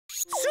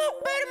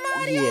Super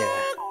Mario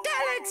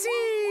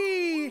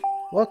Galaxy!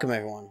 Welcome,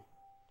 everyone.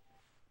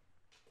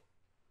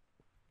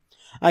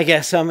 I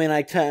guess,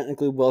 I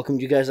technically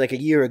welcomed you guys like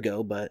a year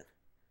ago, but...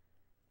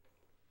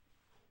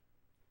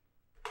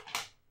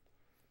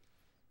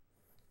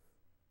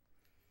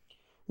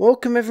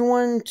 Welcome,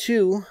 everyone,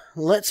 to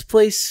Let's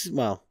Play...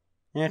 Well,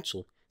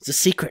 actually, it's a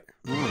secret.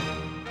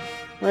 Welcome,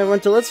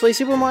 everyone, to Let's Play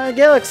Super Mario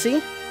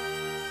Galaxy,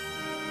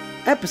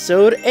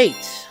 Episode 8.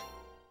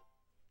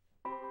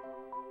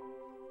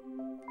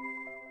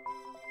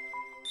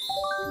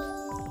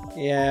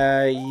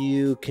 Yeah,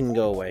 you can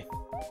go away.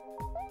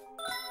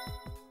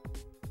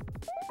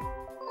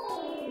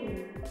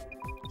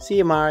 See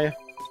you, Mario.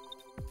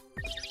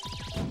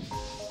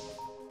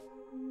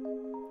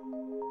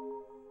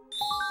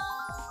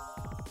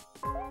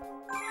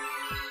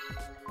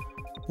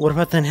 What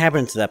about the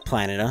inhabitants of that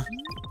planet, huh?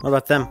 What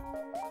about them?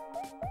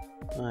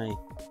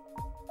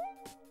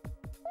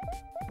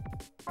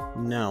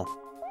 No.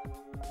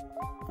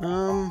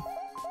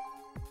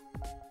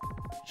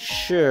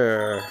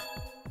 Sure.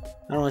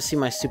 I don't want to see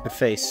my stupid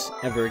face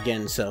ever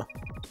again, so...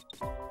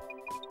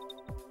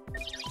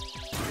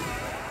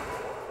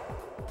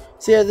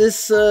 So yeah, this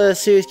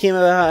series came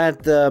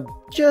out at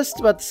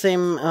just about the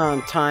same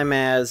time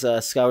as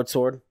Skyward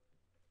Sword.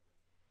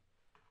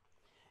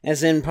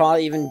 As in,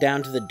 probably even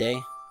down to the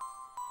day.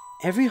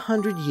 Every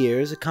 100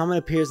 years, a comet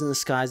appears in the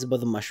skies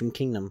above the Mushroom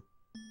Kingdom.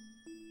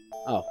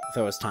 Oh, I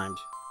thought it was timed.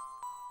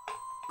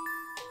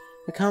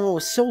 The comet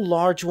was so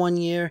large one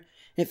year,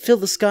 it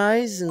filled the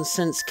skies and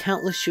sent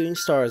countless shooting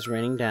stars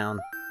raining down.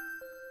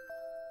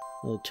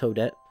 Little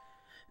Toadette.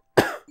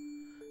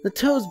 The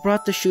Toads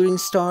brought the shooting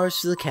stars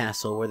to the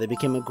castle, where they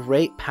became a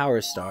great power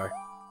star.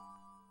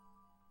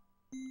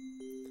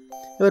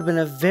 It would have been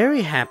a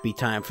very happy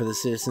time for the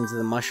citizens of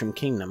the Mushroom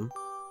Kingdom.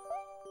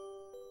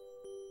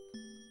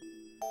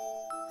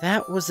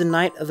 That was the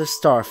night of the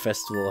Star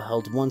Festival,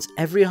 held once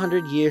every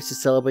 100 years to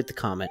celebrate the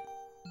comet.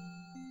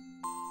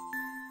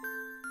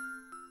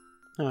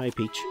 Oh, hi,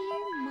 Peach. Dear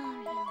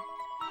Mario,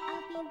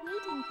 I'll be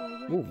waiting for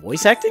you. Ooh,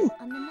 voice acting?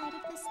 On the night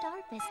of the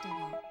Star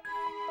Festival.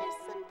 There's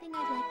something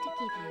I'd like to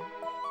give you.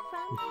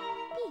 From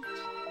Peach.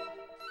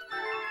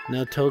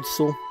 No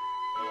toadstool?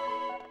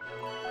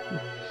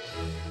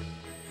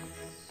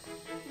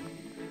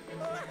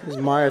 What does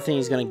Mario think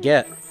he's gonna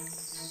get? A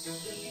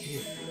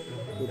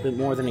little bit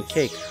more than a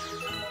cake.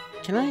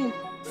 Can I?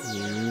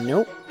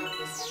 Nope.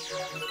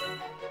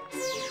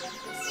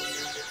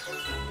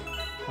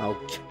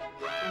 Okay.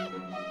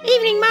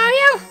 Evening,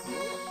 Mario!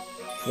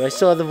 Do I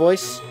still have the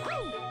voice?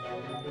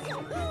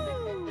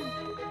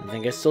 I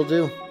think I still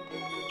do.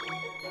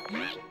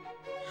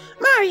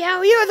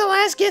 Mario, you're the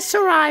last guest to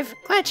arrive.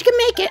 Glad you can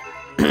make it.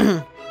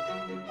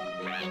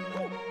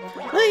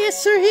 Well,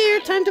 yes, sir, here.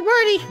 Time to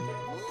party.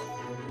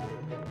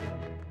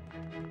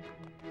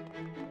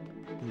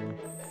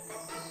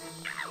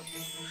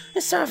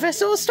 The Star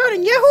Festival is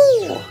starting.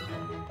 Yahoo!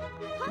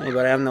 Hey,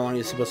 but I'm the one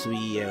who's supposed to be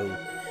Yeah,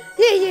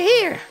 you're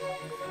here.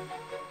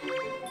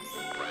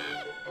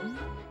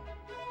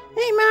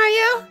 Hey,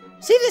 Mario.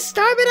 See this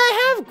starbit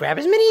I have? Grab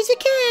as many as you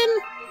can.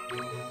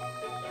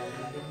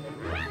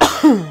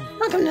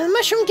 Welcome to the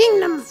Mushroom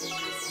Kingdom.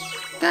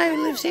 Guy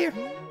who lives here. To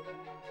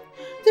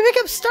pick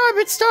up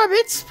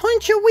starbits,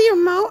 point your Wii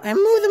remote and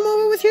move them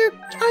over with your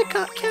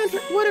icon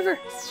counter, whatever.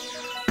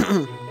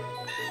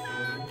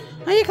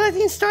 Are you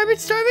collecting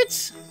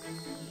starbits?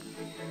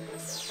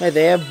 Hey,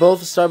 they have both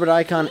the starbit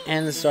icon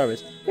and the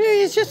starbits.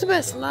 Hey, it's just the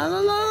best. La la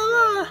la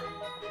la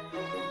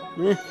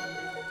la.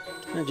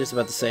 They're just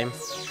about the same.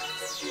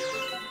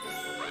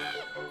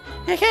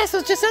 Your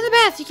castle's just on the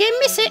path. You can't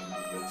miss it.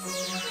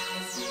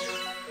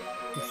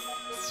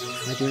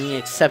 Am I doing an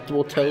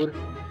acceptable Toad?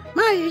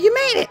 Mario, you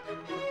made it.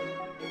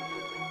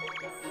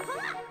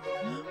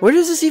 Where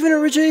does this even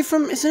originate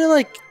from? Isn't it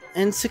like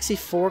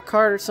N64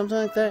 card or something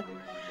like that?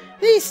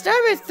 These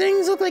starbit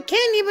things look like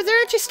candy, but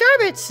they're actually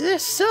starbits. They're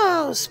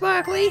so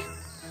sparkly.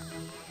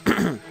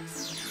 I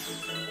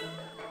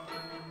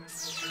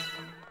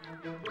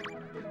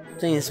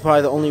think it's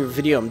probably the only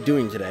video I'm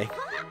doing today.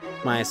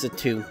 Minus the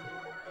two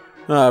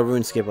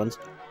RuneScape ones.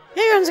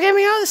 Everyone's giving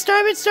me all the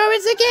starbits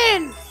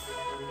again.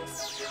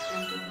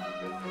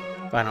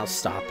 Fine, I'll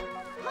stop.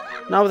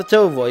 Not with the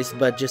Toad voice,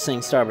 but just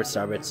saying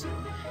starbits.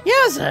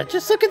 Yowza,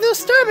 just look at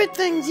those starbit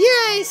things.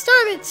 Yay,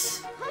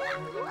 starbits.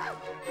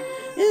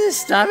 Isn't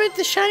this starbit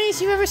the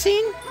shiniest you've ever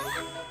seen?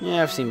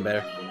 Yeah, I've seen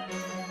better.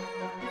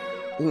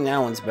 I think that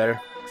one's better.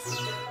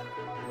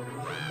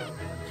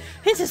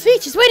 Princess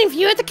Peach is waiting for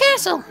you at the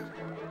castle.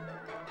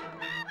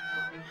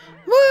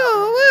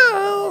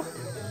 Whoa.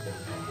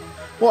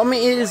 Well, I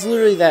mean, it is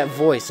literally that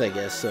voice, I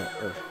guess.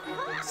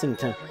 Same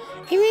time.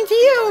 Evening to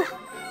you.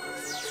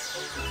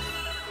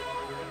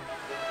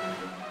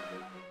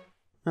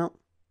 Well,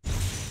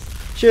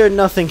 sure,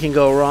 nothing can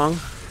go wrong.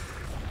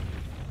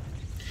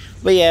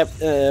 But yeah,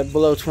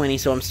 below 20,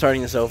 so I'm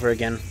starting this over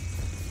again.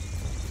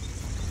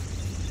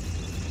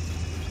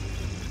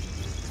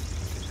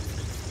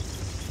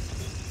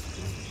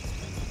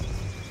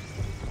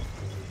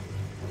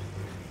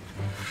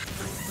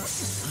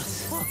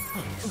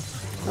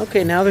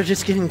 Okay, now they're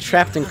just getting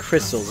trapped in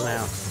crystals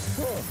now.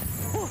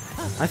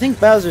 I think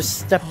Bowser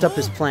stepped up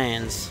his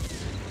plans.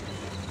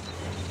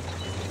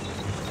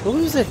 What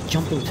was that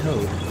jumping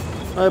toad?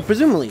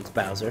 Presumably it's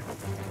Bowser.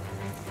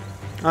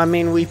 I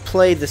mean, we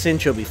played this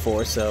intro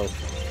before, so...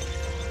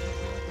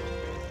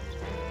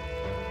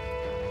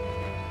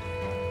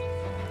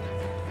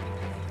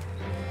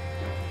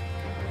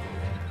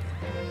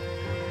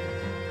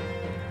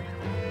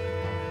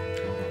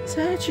 Is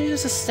that actually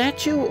just a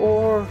statue,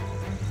 or...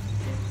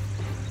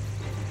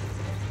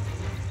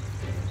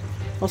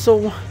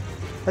 Also,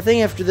 I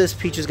think after this,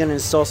 Peach is going to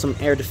install some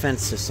air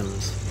defense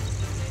systems.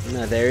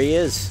 Now, there he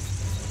is.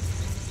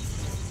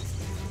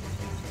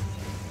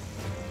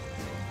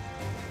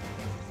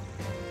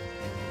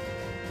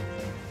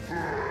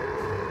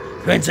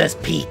 Princess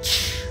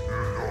Peach,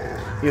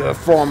 you are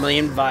formally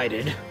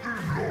invited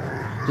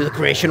to the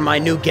creation of my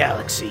new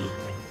galaxy.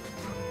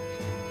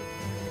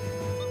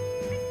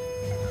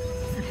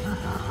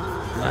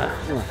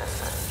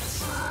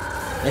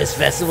 This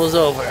festival's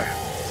over.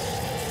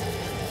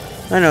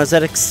 I don't know, is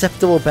that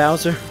acceptable,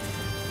 Bowser?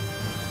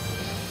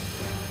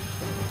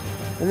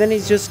 And then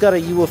he's just got a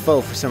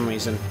UFO for some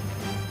reason.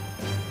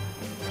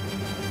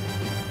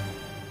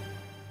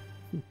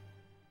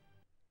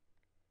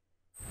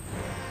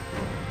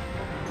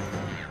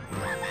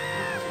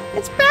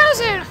 It's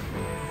Bowser!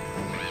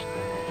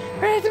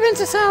 Alright, the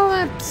princess,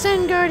 I'll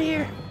send guard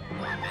here.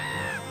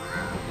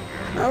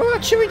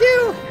 What should we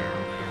do?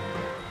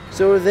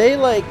 So are they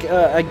like,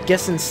 I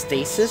guess in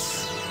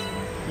stasis?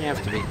 You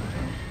have to be.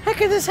 How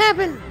could this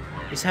happen?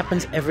 This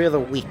happens every other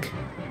week.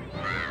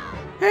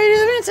 Hurry to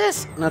the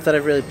princess! Not that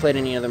I've really played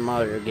any other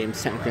Mario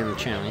games technically on the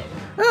channel.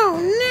 Oh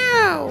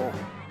no!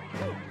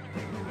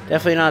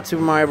 Definitely not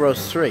Super Mario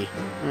Bros. 3.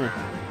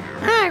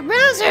 Alright,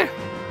 Bowser!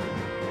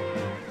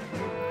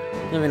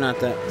 Maybe not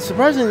that.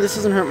 Surprisingly, this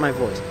doesn't hurt my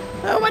voice.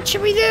 Oh, what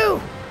should we do?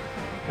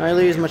 I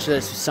leave as much of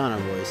that Susano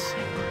voice.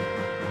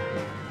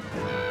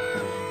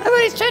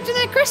 Everybody's trapped in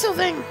that crystal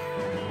thing!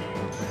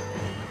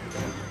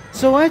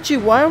 So actually,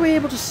 why are we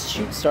able to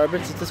shoot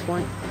starbits at this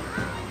point?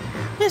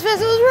 This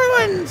festival's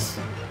ruins!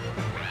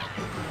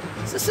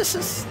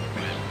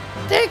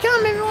 There you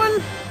come, everyone!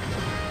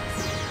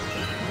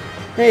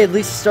 Hey, at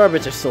least the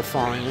starbits are still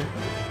falling.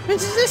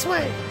 Princess, this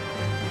way!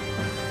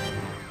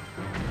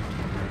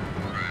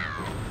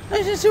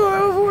 Let's just do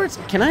our overwords.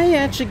 Can I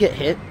actually get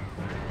hit?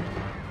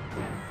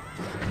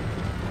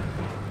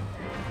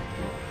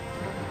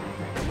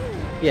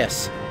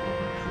 Yes.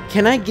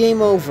 Can I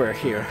game over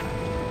here?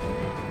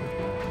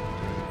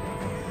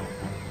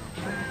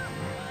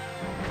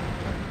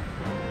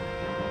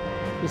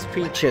 It's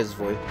Peach's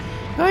voice.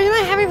 Going to my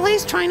happy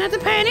place, try not to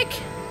panic.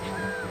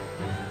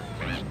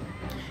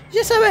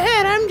 Just up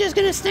ahead, I'm just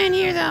gonna stand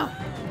here though.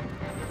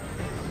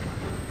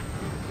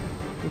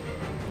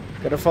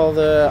 Gotta follow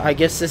the... I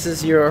guess this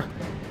is your...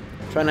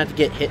 try not to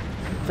get hit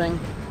thing.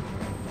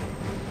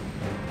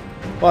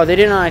 Wow, they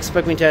did not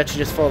expect me to actually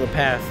just follow the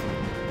path.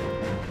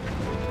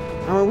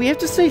 We have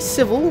to stay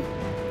civil.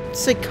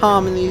 Stay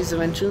calm in these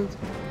dimensions.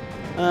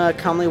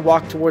 Calmly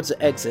walk towards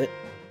the exit.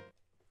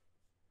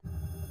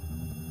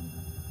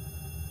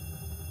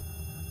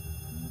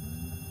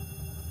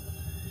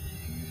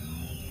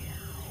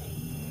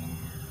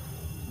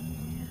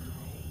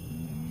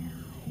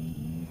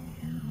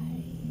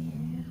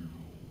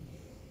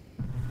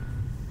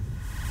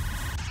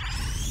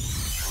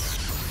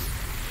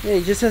 Yeah,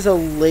 he just has a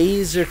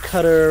laser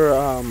cutter,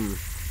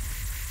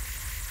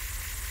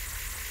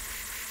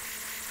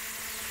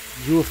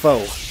 UFO.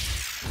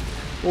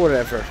 Or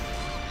whatever.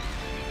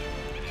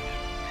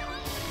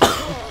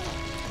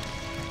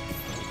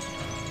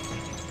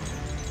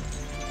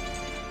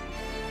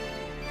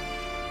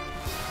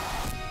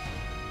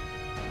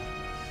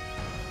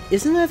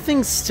 Isn't that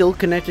thing still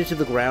connected to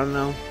the ground,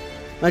 though?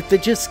 Like, they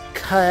just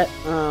cut,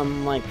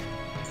 like,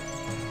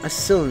 a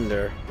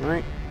cylinder,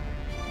 right?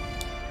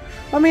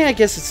 I mean, I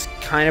guess it's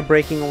kind of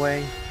breaking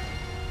away.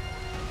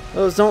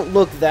 Those don't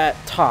look that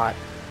taut.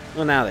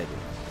 Well, now they do.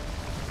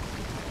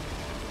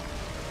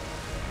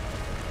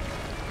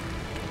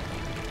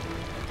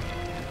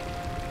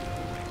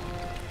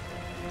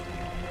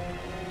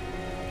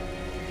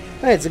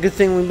 Hey, it's a good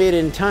thing we made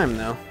it in time,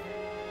 though.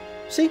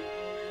 See?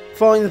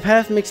 Following the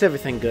path makes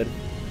everything good.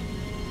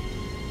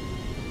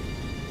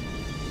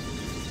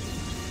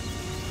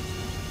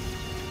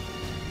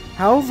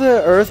 How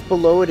the earth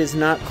below it is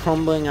not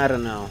crumbling, I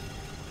don't know.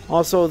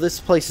 Also, this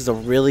place is a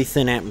really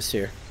thin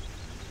atmosphere.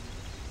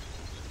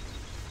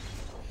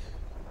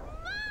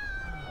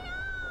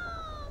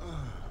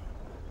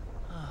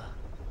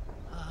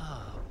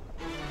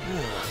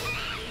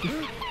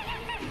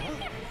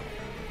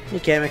 Hey,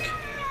 Kamek.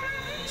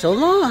 So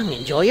long,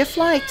 enjoy your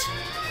flight.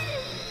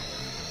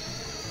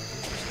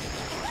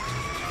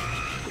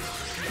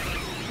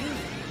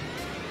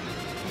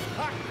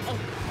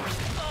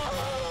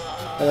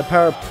 By the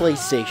power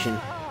PlayStation.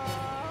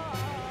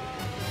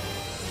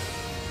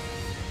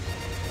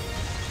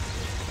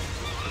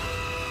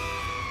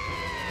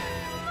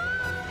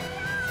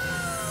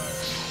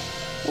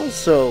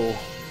 Also,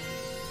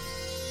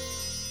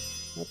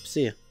 what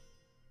see ya.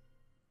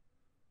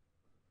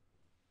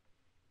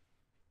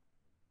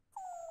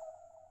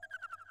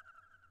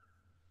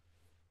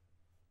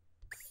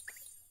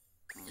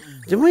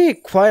 Didn't we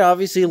quite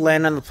obviously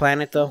land on the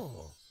planet, though?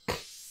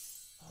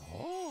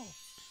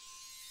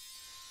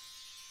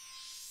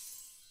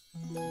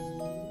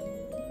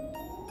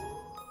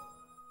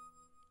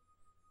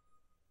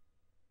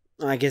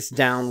 I guess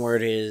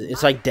downward is...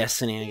 It's like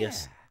destiny, I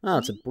guess. Oh,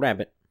 it's a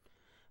rabbit.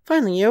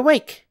 Finally, you're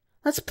awake.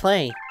 Let's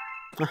play.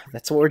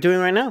 That's what we're doing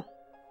right now.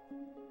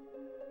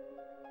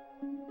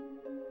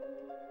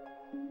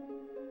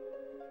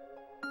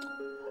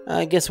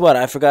 Guess what?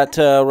 I forgot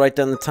to write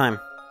down the time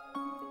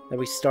that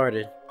we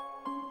started.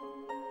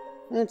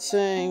 Let's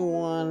say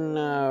 1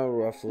 hour,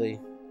 roughly.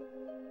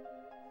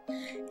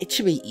 It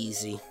should be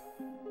easy.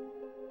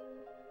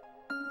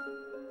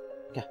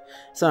 Yeah,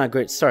 it's not a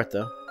great start,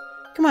 though.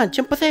 Come on,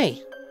 jump with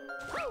A.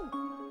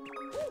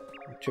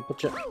 Triple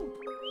jump.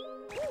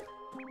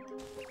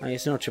 I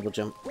guess no triple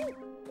jump.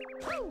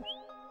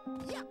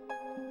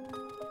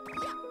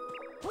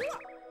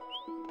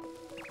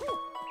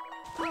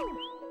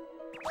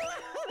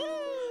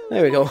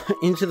 There we go.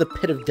 Into the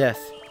pit of death.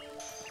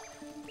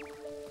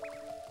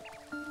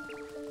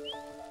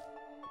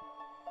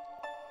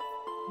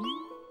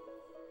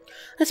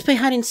 Let's play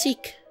hide and seek.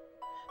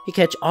 If you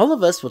catch all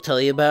of us, we'll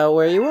tell you about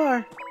where you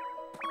are.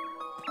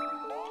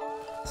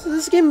 So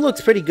this game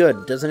looks pretty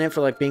good, doesn't it,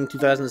 for like being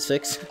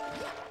 2006?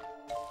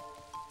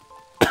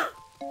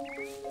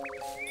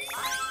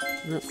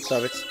 No,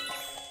 Starbucks.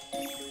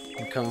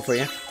 I'm coming for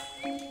you.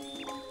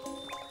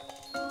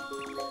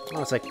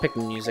 Oh, it's like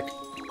picking music.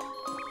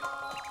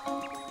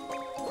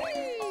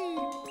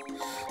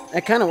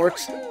 That kind of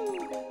works.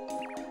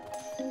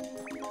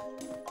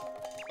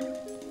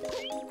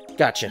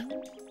 Gotcha.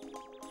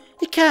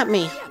 You caught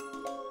me.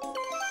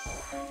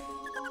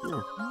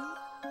 Oh.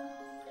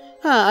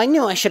 Ah, I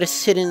knew I should have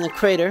sit in the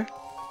crater.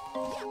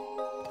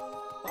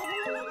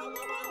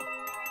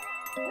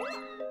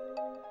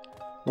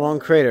 Wrong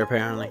crater,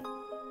 apparently.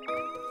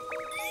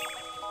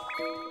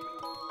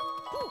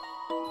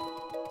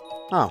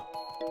 Oh.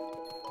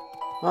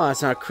 Oh,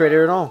 that's not a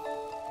crater at all.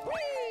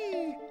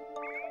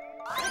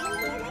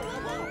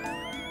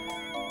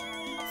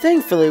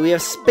 Thankfully, we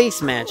have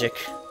space magic.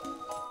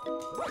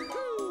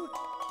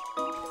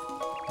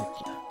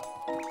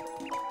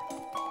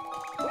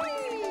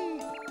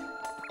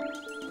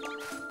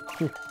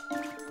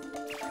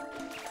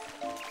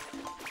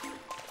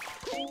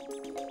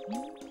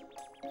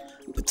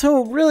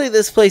 So, really,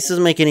 this place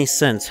doesn't make any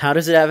sense. How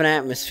does it have an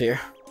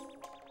atmosphere?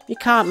 You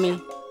caught me.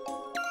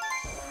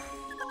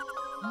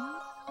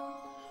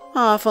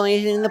 Oh, if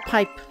only in the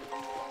pipe.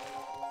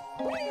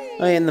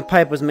 Oh, yeah, and the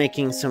pipe was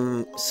making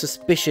some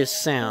suspicious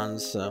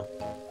sounds, so...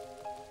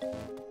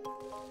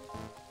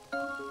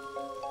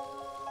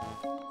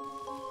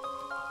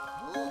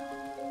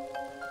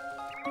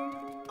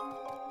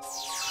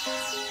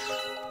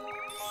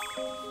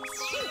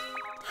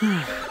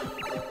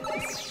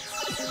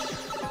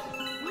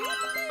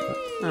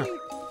 Oh.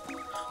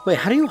 Wait,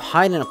 how do you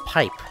hide in a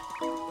pipe?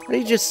 How do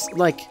you just,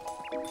 like...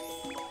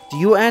 Do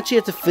you actually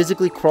have to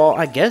physically crawl?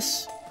 I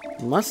guess?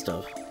 You must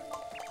have.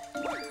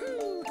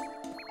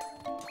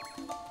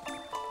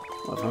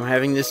 Well, if I'm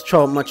having this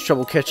much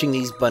trouble catching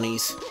these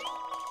bunnies.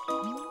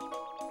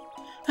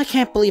 I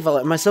can't believe I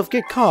let myself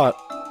get caught.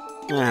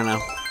 I don't know.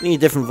 They need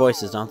different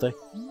voices, don't they?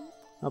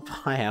 Up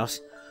high house.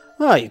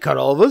 Oh, you caught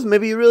all of us.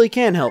 Maybe you really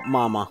can help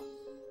Mama.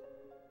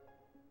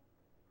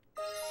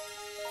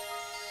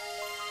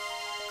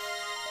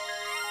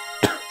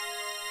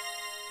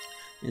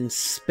 And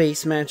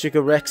space magic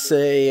erects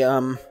a, I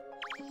don't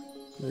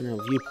know,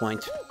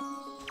 viewpoint.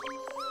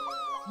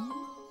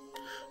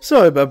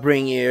 Sorry about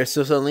bringing you here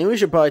so suddenly. We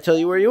should probably tell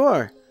you where you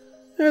are.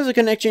 There's a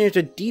connection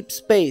into deep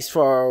space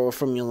far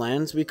from your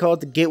lands. We call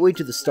it the gateway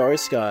to the starry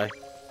sky.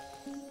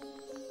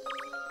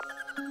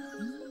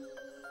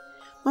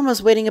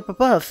 Mama's waiting up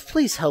above.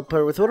 Please help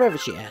her with whatever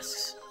she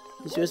asks.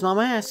 Just do as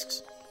Mama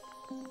asks.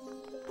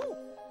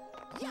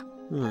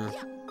 Are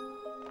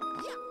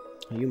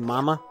you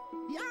Mama?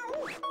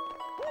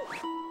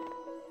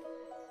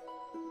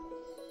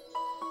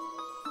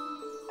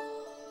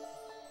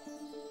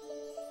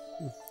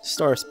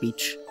 Star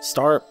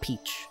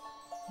Peach.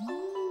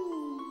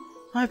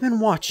 I've been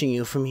watching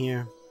you from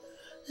here.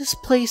 This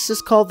place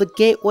is called the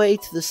Gateway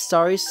to the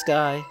Starry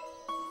Sky.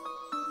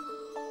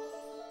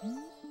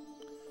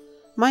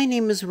 My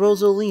name is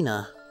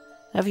Rosalina.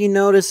 Have you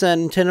noticed that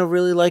Nintendo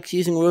really likes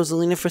using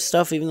Rosalina for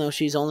stuff, even though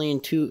she's only in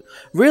 2?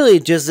 Really,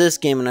 just this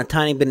game and a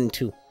tiny bit in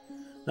 2.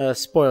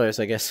 Spoilers,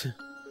 I guess.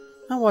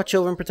 I'll watch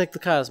over and protect the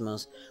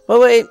cosmos.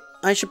 But wait,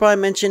 I should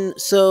probably mention,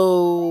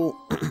 so...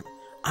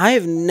 I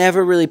have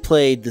never really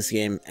played this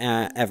game,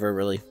 ever,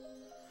 really.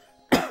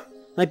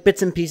 Like,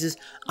 bits and pieces.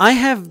 I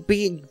have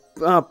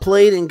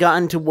played and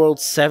gotten to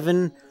World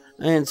 7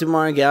 in Super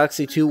Mario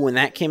Galaxy 2 when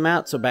that came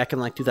out, so back in,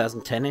 like,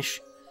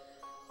 2010-ish.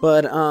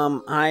 But,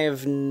 I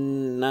have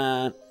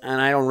not...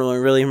 And I don't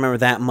really remember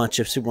that much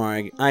of Super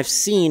Mario. I've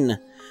seen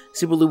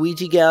Super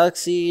Luigi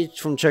Galaxy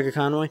from Checker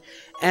Conway,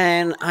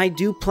 and I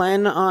do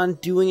plan on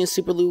doing a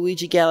Super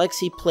Luigi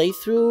Galaxy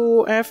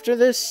playthrough after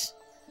this.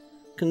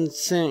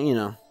 You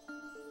know.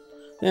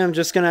 Yeah, I'm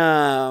just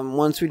gonna,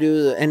 once we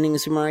do the ending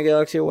of Super Mario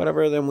Galaxy or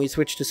whatever, then we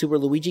switch to Super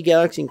Luigi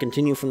Galaxy and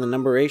continue from the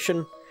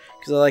numberation.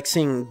 Because I like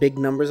seeing big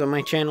numbers on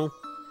my channel.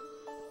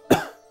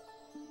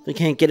 If I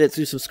can't get it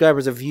through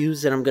subscribers or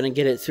views, then I'm gonna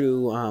get it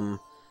through,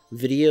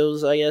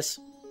 videos, I guess.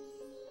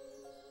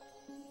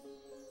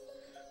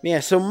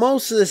 Yeah, so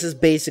most of this is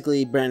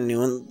basically brand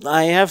new. And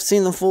I have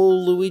seen the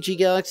full Luigi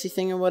Galaxy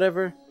thing or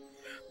whatever.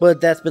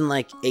 But that's been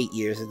like 8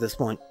 years at this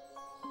point.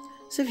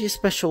 So if you're a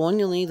special one,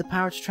 you'll need the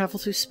power to travel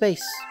through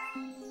space.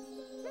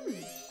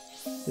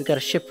 We've got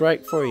a ship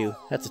right for you.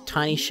 That's a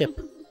tiny ship.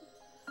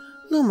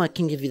 Luma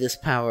can give you this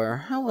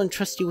power. I will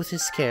entrust you with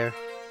his care.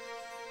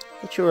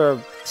 But you're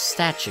a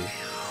statue.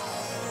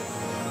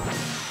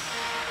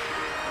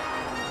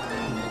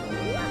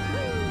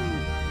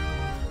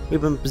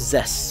 We've been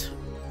possessed.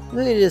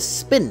 Ready to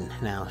spin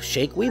now.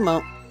 Shake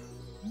Wiimote.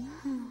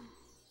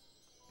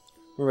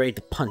 We're ready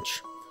to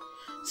punch.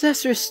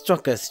 Disaster has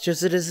struck us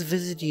just as it has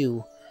visited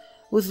you.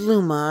 With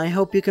Luma, I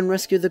hope you can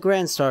rescue the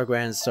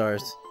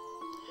Grandstars.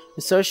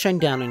 The stars shine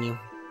down on you.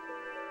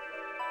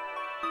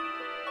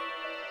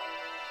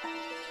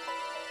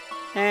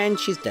 And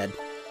she's dead.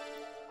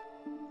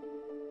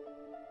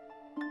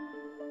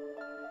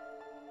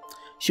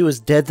 She was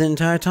dead the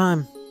entire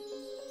time.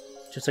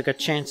 Just like our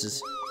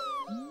chances.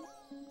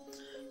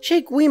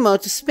 Shake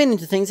Wiimote to spin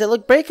into things that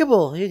look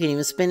breakable. You can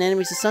even spin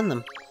enemies to stun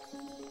them.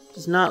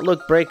 Does not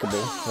look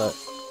breakable, but...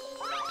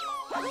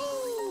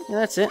 yeah,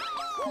 that's it.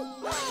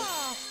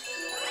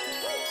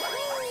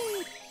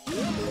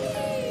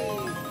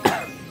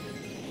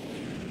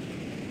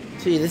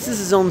 See, this is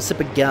his own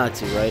separate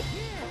galaxy, right?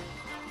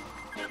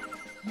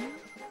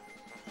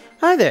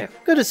 Hi there,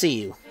 good to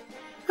see you.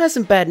 I have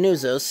some bad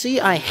news though. See,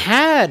 I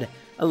had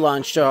a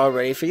launch star all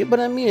ready for you, but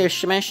a meteor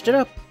smashed it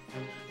up.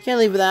 Can't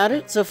leave without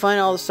it, so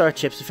find all the star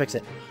chips to fix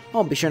it.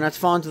 Oh, be sure not to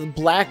fall into the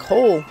black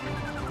hole.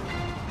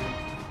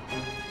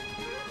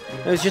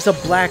 There's just a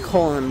black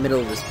hole in the middle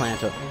of this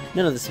planet.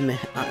 None of this...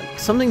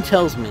 something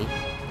tells me.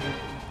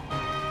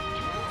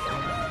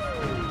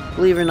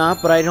 Believe it or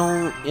not, but I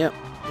don't... yep.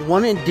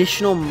 One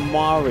additional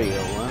Mario.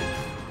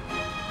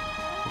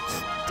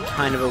 It's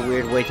kind of a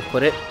weird way to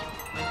put it.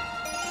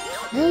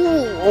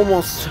 Ooh,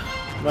 almost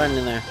right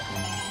in there.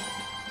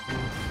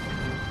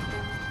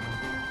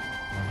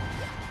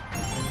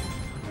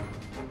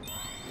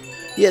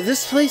 Yeah,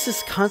 this place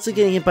is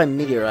constantly getting hit by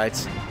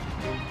meteorites.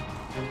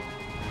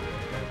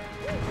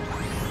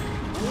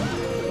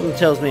 It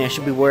tells me I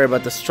should be worried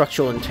about the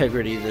structural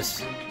integrity of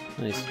this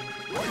place.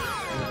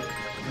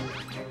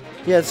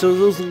 Yeah, so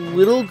those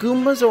little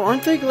Goombas, or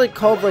aren't they like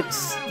called like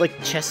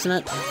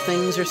chestnut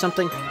things or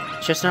something?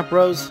 Chestnut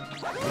bros?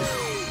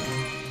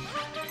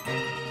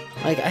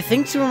 Like, I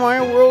think Super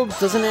Mario World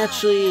doesn't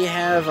actually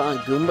have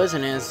Goombas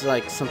and has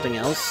like something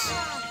else.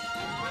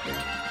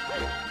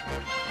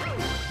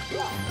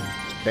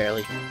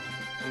 Barely.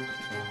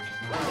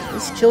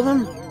 Let's kill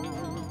them?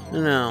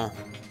 No.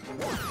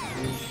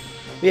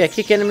 Yeah,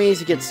 kick enemies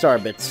to get star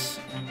bits.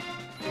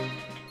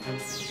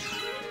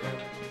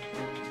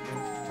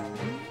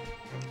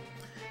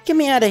 Get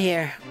me out of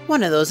here.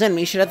 One of those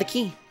enemies should have the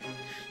key.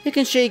 You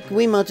can shake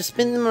Wiimote to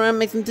spin them around,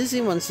 make them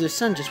dizzy once their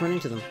sun just run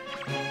into them.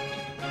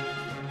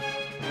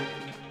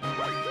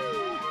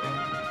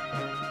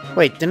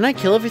 Wait, didn't I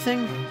kill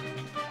everything?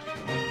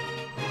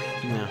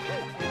 No.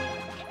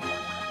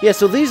 Yeah,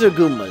 so these are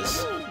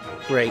Goombas.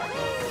 Great.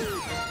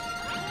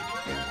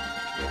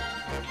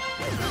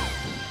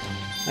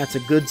 That's a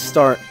good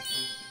start.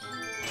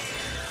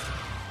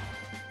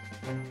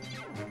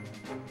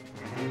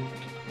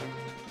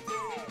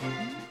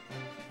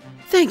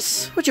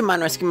 Thanks! Would you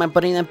mind rescuing my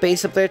buddy in that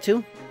base up there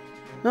too?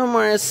 No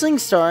more a sling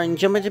star and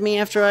jump into me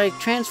after I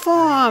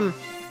transform!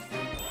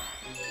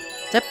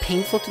 Is that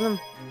painful to them?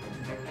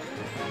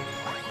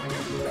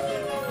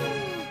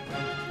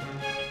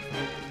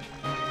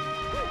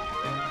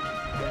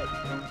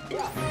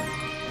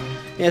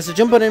 Yeah, so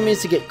jump on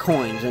enemies to get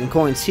coins, and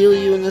coins heal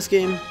you in this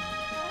game.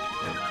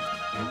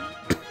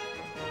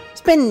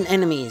 Spin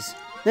enemies!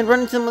 Then run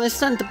into them when they're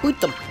stunned to boot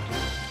them!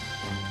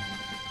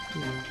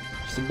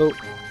 Just a boat.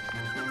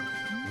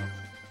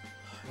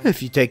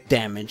 If you take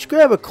damage,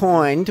 grab a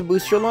coin to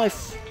boost your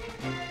life.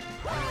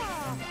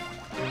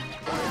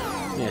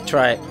 Yeah,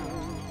 try it.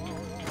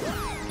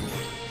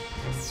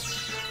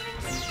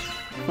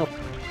 Oh,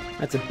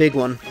 that's a big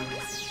one.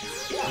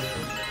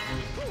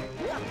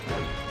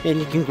 And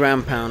you can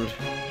ground pound.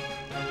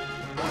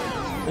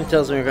 That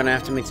tells me we're gonna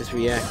have to make this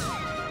react.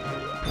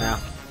 Wow.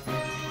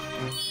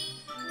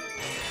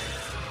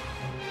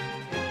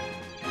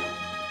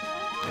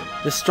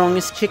 The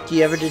strongest kick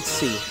you ever did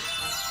see.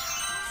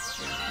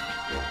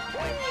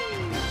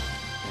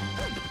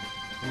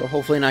 But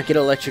hopefully not get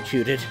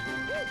electrocuted.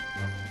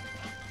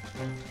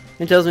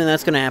 It tells me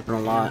that's gonna happen a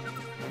lot.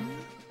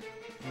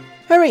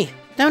 Hurry!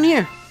 Down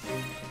here!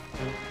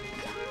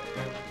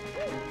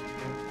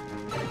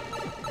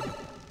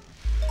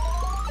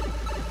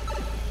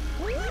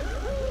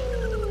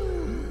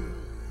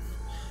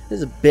 This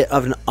is a bit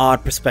of an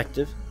odd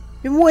perspective.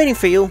 Been waiting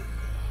for you.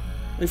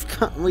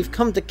 We've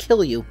come to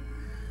kill you.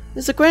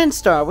 There's a Grand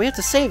Star. We have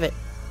to save it.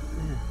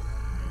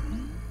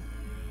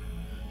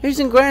 We're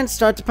using Grand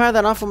Star to power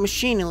that awful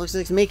machine. It looks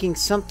like it's making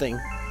something.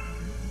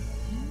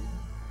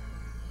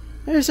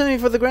 There's something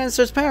before the Grand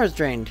Star's power is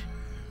drained.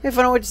 We have to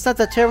find a way to stop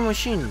that terrible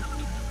machine.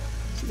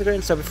 Save the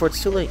Grand Star before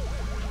it's too late.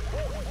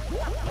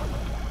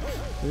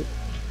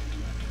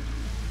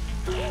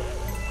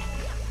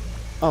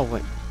 Oh,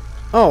 wait.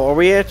 Oh, are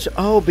we actually...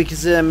 Oh,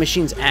 because the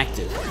machine's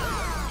active.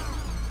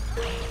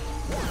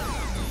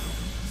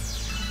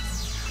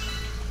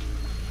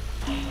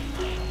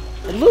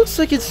 It looks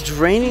like it's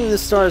draining the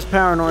star's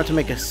power in order to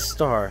make a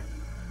star.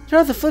 Turn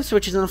off the flip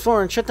switches on the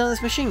floor and shut down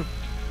this machine.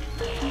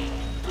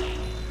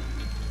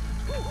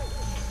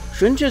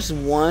 Shouldn't just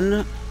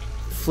one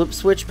flip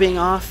switch being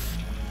off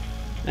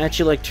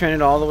actually, like, turn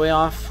it all the way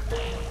off?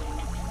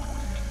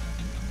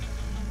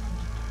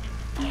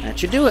 That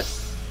should do it.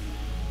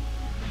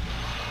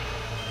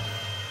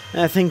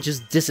 That thing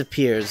just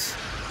disappears.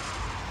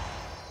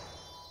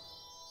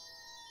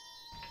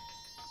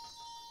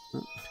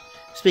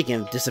 Speaking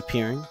of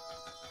disappearing.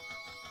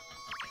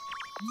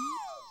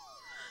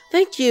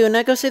 Thank you,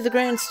 now go save the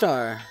Grand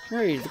Star.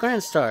 Hurry, the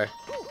Grand Star.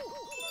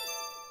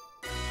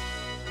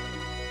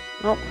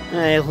 Oh,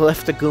 I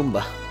left the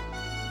Goomba.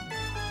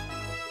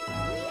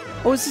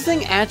 Oh, is this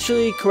thing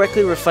actually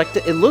correctly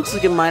reflected? It looks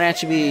like it might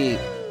actually be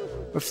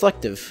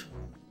reflective.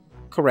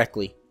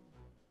 Correctly.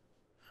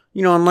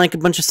 You know, unlike a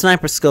bunch of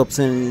sniper scopes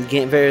in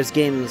various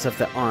games and stuff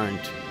that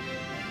aren't.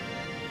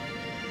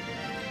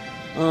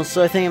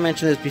 So I think I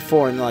mentioned this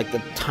before in like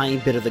the tiny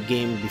bit of the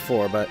game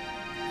before, but...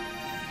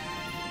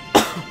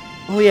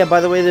 Oh yeah,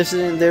 by the way,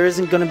 there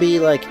isn't going to be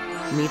like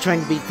me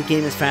trying to beat the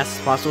game as fast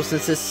as possible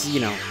since this,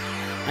 you know,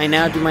 I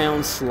now do my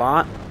own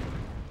slot.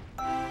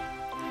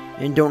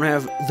 And don't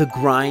have the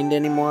grind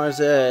anymore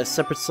as a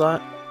separate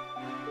slot.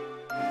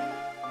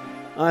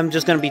 I'm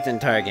just gonna beat the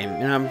entire game,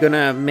 and I'm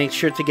gonna make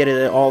sure to get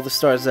it all the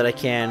stars that I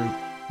can,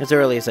 as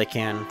early as I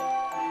can.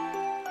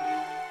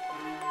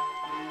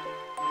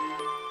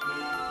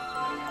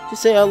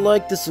 Just say I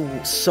like this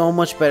so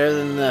much better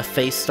than the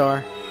face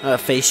star,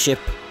 face ship.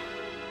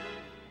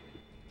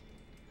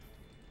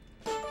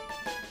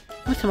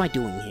 What am I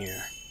doing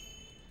here?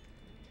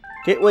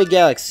 Gateway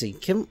Galaxy.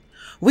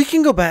 We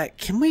can go back.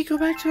 Can we go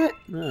back to it?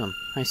 Oh,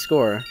 high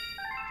score.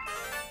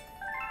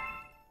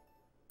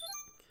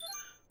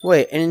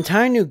 Wait, an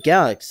entire new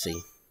galaxy.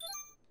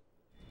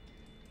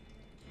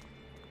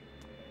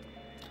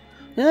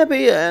 Wouldn't that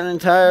be an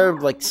entire,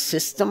 like,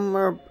 system,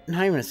 or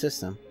not even a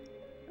system?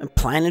 A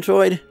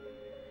planetoid?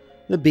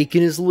 The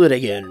beacon is lit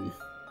again.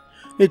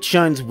 It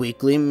shines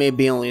weakly,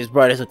 maybe only as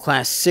bright as a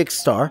Class 6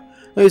 star.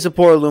 At least the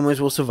poor Lumers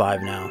will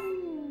survive now.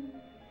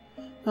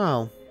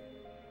 Oh.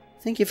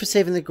 Thank you for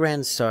saving the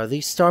Grand Star.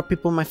 These star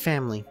people are my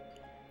family.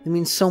 They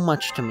mean so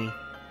much to me.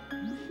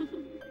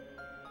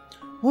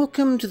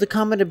 Welcome to the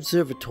Comet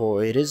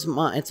Observatory. It's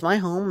my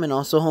home and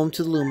also home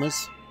to the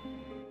Lumas.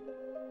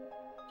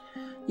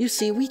 You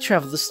see, we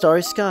travel the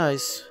starry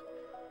skies.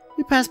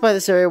 We pass by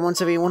this area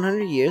once every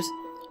 100 years,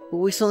 but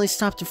we suddenly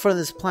stopped in front of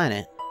this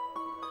planet.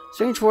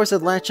 Strange force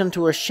had latched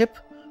onto our ship,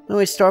 went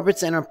away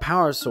starbits and our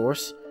power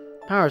source,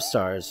 power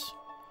stars.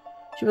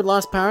 Ship had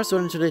lost power, so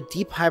it entered a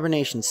deep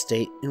hibernation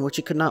state in which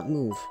it could not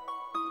move.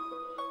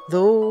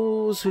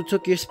 Those who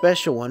took your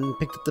special one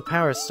picked up the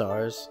power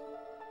stars.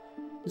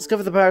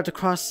 Discover the power to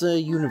cross the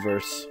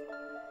universe.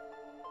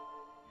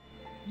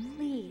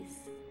 Please.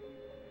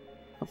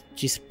 Oh,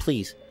 jeez,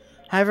 please.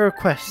 I have a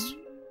request.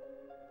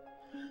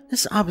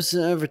 This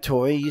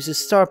observatory uses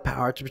star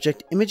power to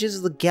project images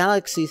of the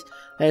galaxies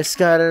that are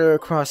scattered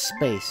across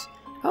space.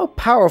 How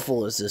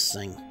powerful is this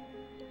thing?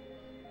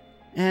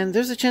 And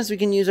there's a chance we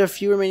can use our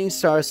few remaining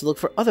stars to look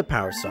for other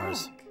power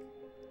stars.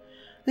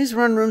 These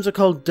run rooms are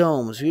called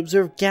domes. We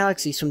observe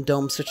galaxies from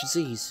domes such as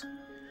these.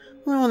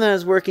 The only one that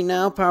is working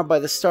now, powered by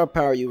the star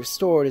power you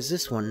restored, is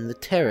this one, the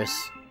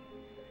terrace.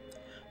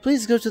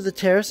 Please go to the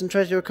terrace and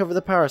try to recover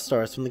the power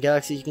stars from the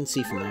galaxies you can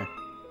see from there.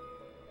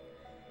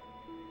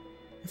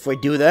 If we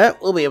do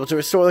that, we'll be able to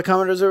restore the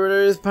Comet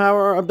Observatory's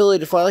power ability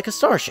to fly like a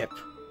starship.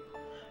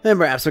 Then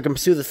perhaps we can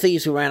pursue the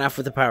thieves who ran off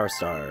with the power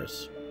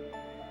stars.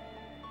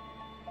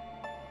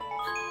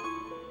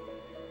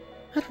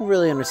 I don't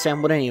really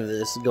understand what any of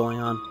this is going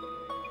on.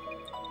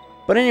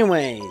 But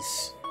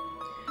anyways,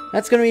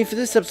 that's gonna be it for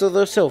this episode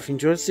though, so if you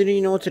enjoyed the video,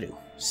 you know what to do.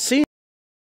 See you!